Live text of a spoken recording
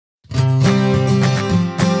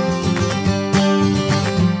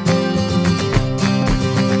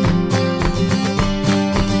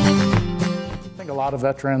lot of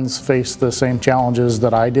veterans face the same challenges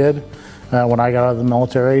that I did when I got out of the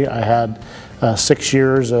military. I had 6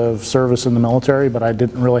 years of service in the military, but I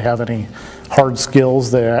didn't really have any hard skills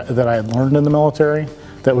that I had learned in the military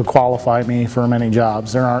that would qualify me for many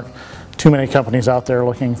jobs. There aren't too many companies out there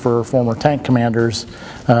looking for former tank commanders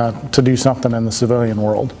to do something in the civilian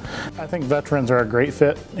world. I think veterans are a great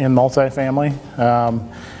fit in multifamily.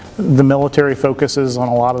 The military focuses on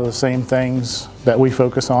a lot of the same things that we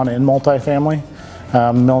focus on in multifamily.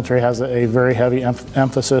 The military has a very heavy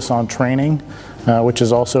emphasis on training, which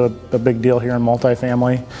is also a big deal here in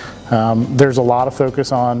multifamily. There's a lot of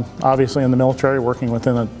focus on, obviously in the military, working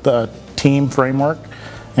within the team framework.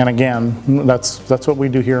 And again, that's what we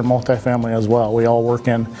do here in multifamily as well. We all work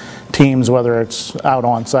in teams, whether it's out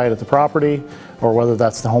on site at the property or whether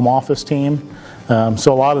that's the home office team.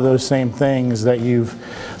 So a lot of those same things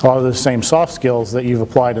a lot of those same soft skills that you've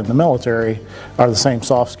applied in the military are the same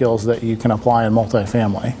soft skills that you can apply in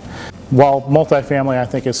multifamily. While multifamily, I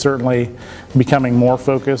think, is certainly becoming more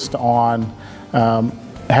focused on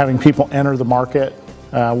having people enter the market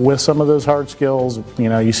with some of those hard skills. You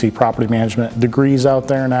know, you see property management degrees out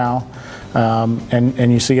there now,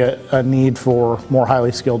 and you see a need for more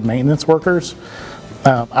highly skilled maintenance workers.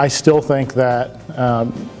 I still think that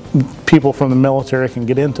people from the military can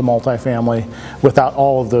get into multifamily without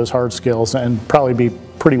all of those hard skills and probably be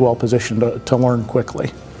pretty well positioned to learn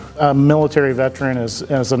quickly. A military veteran is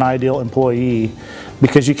an ideal employee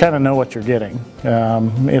because you kind of know what you're getting.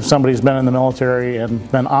 If somebody's been in the military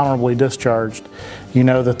and been honorably discharged, you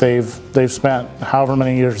know that they've spent however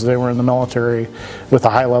many years they were in the military with a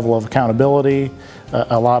high level of accountability,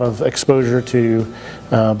 a lot of exposure to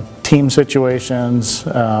team situations.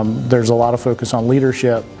 There's a lot of focus on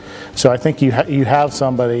leadership. So I think you have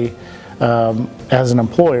somebody as an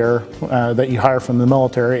employer that you hire from the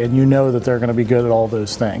military, and you know that they're going to be good at all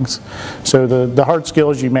those things. So the hard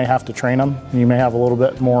skills, you may have to train them. You may have a little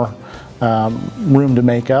bit more room to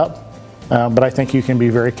make up, but I think you can be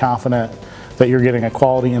very confident that you're getting a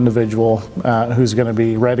quality individual who's going to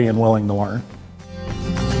be ready and willing to learn.